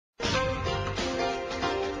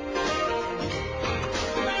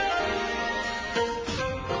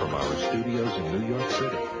studios in New York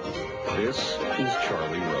City. This is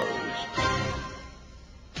Charlie Rose.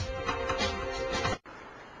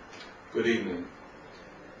 Good evening.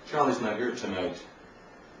 Charlie's not here tonight.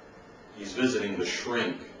 He's visiting the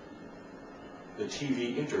shrink, the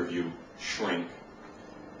TV interview shrink.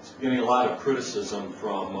 He's getting a lot of criticism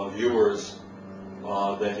from viewers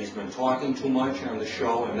that he's been talking too much on the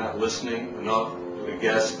show and not listening enough to the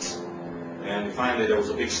guests. And finally there was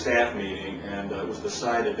a big staff meeting, and it was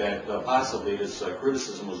decided that possibly this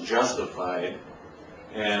criticism was justified,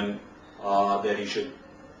 and that he should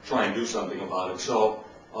try and do something about it. So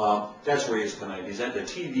that's where he is tonight. He's at the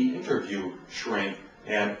TV interview shrink,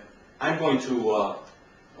 and I'm going to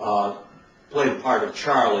play the part of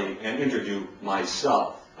Charlie and interview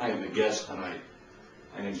myself. I am the guest tonight.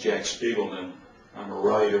 My name is Jack Spiegelman. I'm a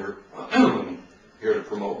writer here to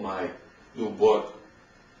promote my new book.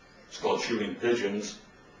 It's called Shooting Pigeons.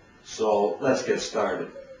 So let's get started.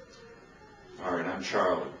 All right, I'm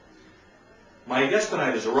Charlie. My guest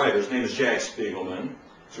tonight is a writer. His name is Jack Spiegelman.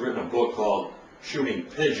 He's written a book called Shooting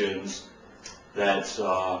Pigeons that's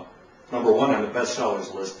 #1 on the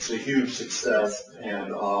bestsellers list. It's a huge success,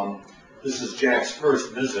 and this is Jack's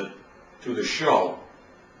first visit to the show.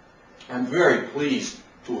 I'm very pleased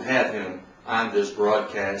to have him on this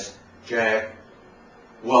broadcast. Jack,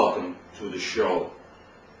 welcome to the show.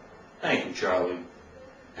 Thank you, Charlie.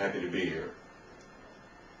 Happy to be here.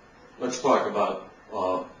 Let's talk about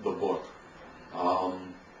the book.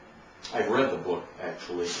 I've read the book,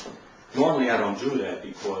 actually. Normally I don't do that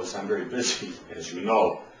because I'm very busy, as you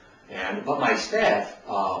know. But my staff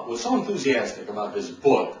was so enthusiastic about this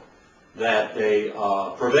book that they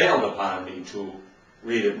prevailed upon me to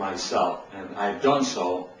read it myself. And I've done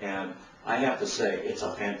so, and I have to say it's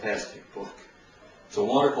a fantastic book. It's a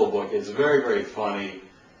wonderful book. It's very, very funny.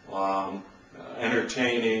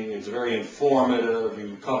 Entertaining. It's very informative.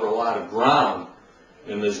 You cover a lot of ground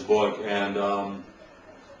in this book, and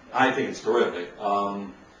I think it's terrific.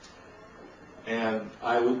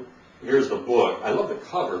 Here's the book. I love the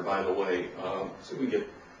cover, by the way. So we get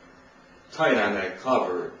tight on that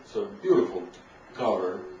cover. It's a beautiful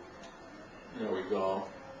cover. There we go.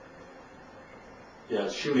 Yeah,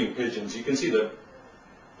 Shooting Pigeons. You can see the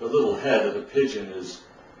little head of the pigeon is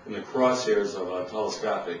in the crosshairs of a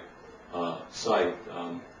telescopic sight.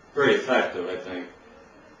 Very effective, I think.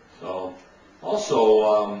 So,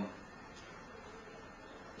 also,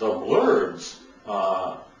 the blurbs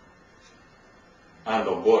on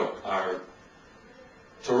the book are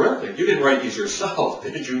terrific. You didn't write these yourself,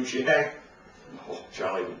 did you, Jack? No,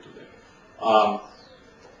 Charlie didn't do that.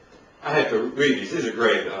 I have to read these. These are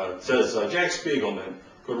great. It says, Jack Spiegelman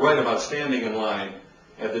could write about standing in line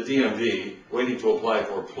at the DMV, waiting to apply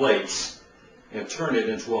for plates, and turn it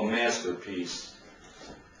into a masterpiece.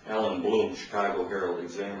 Alan Bloom, Chicago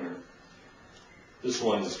Herald-Examiner. This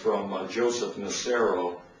one is from Joseph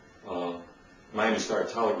Nacero, Miami Star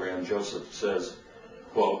Telegram. Joseph says,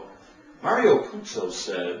 quote, Mario Puzo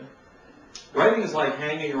said, writing is like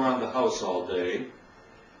hanging around the house all day,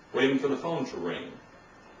 waiting for the phone to ring.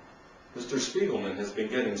 Mr. Spiegelman has been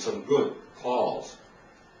getting some good calls.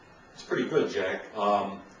 It's pretty good, Jack.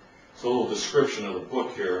 It's a little description of the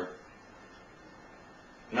book here.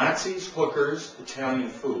 Nazis, hookers, Italian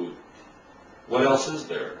food. What else is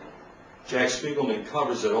there? Jack Spiegelman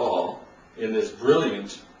covers it all in this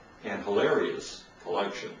brilliant and hilarious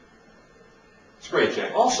collection. It's great,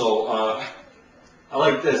 Jack. Also, I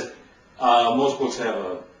like this. Most books have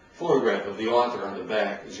a photograph of the author on the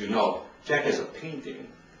back, as you know. Jack has a painting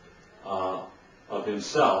of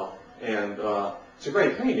himself, and it's a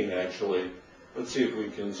great painting, actually. Let's see if we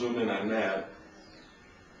can zoom in on that.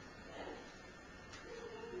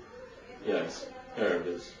 Yes, there it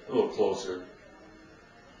is, a little closer.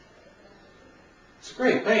 It's a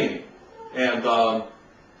great painting, and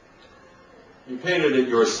you painted it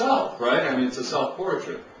yourself, right? I mean, it's a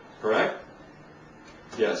self-portrait, correct?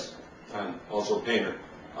 Yes, I'm also a painter.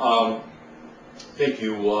 I think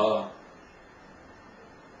you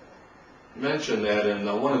mentioned that, and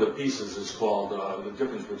one of the pieces is called The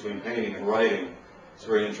Difference Between Painting and Writing. It's a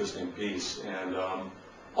very interesting piece. And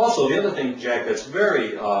also, the other thing, Jack, that's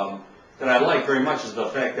very, that I like very much is the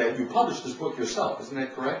fact that you published this book yourself. Isn't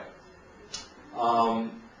that correct?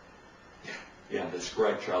 Yeah, that's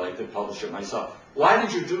correct, Charlie. I did publish it myself. Why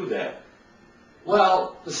did you do that?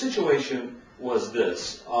 Well, the situation was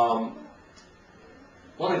this. Well,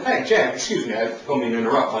 in fact, Jack, excuse me, I don't mean to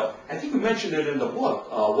interrupt, but I think you mentioned it in the book,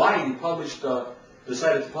 why you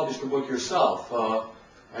decided to publish the book yourself.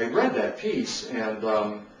 I read that piece, and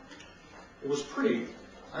it was pretty,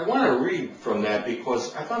 I want to read from that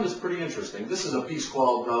because I found this pretty interesting. This is a piece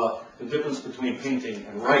called The Difference Between Painting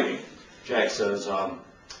and Writing. Jack says,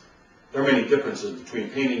 there are many differences between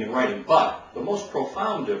painting and writing, but the most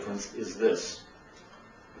profound difference is this.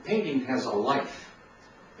 Painting has a life.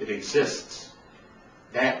 It exists.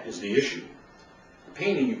 That is the issue. The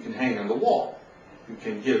painting you can hang on the wall. You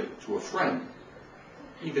can give to a friend.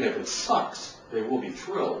 Even if it sucks, they will be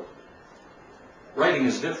thrilled. Writing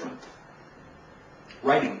is different.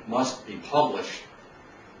 Writing must be published.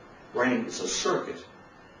 Writing is a circuit.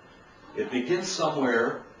 It begins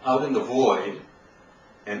somewhere out in the void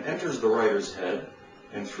and enters the writer's head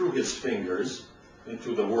and through his fingers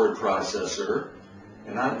into the word processor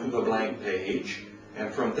and onto the blank page,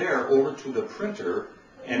 and from there over to the printer,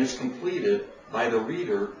 and is completed by the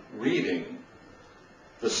reader reading.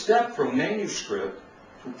 The step from manuscript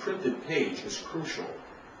to printed page is crucial.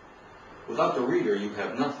 Without the reader, you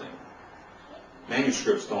have nothing.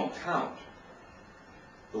 Manuscripts don't count.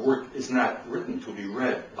 The work is not written to be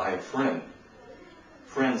read by a friend.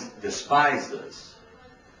 Friends despise this.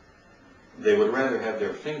 They would rather have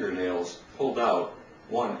their fingernails pulled out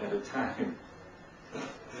one at a time.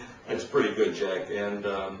 That's pretty good, Jack. And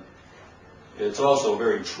it's also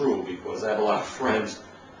very true, because I have a lot of friends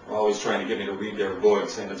who are always trying to get me to read their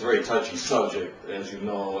books, and it's a very touchy subject, as you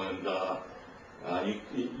know, and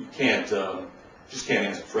you can't, just can't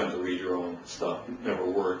ask a friend to read your own stuff. It never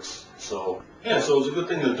works. So, yeah, so it was a good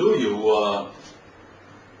thing to do. You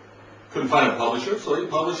couldn't find a publisher, so you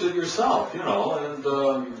published it yourself, you know,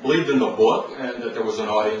 and believed in the book and that there was an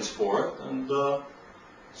audience for it, and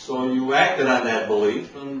so you acted on that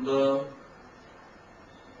belief, and the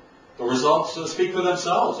results speak for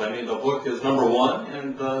themselves. I mean, the book is #1,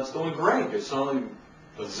 and it's doing great. It's selling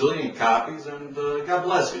a zillion copies, and God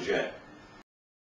bless you, Jack.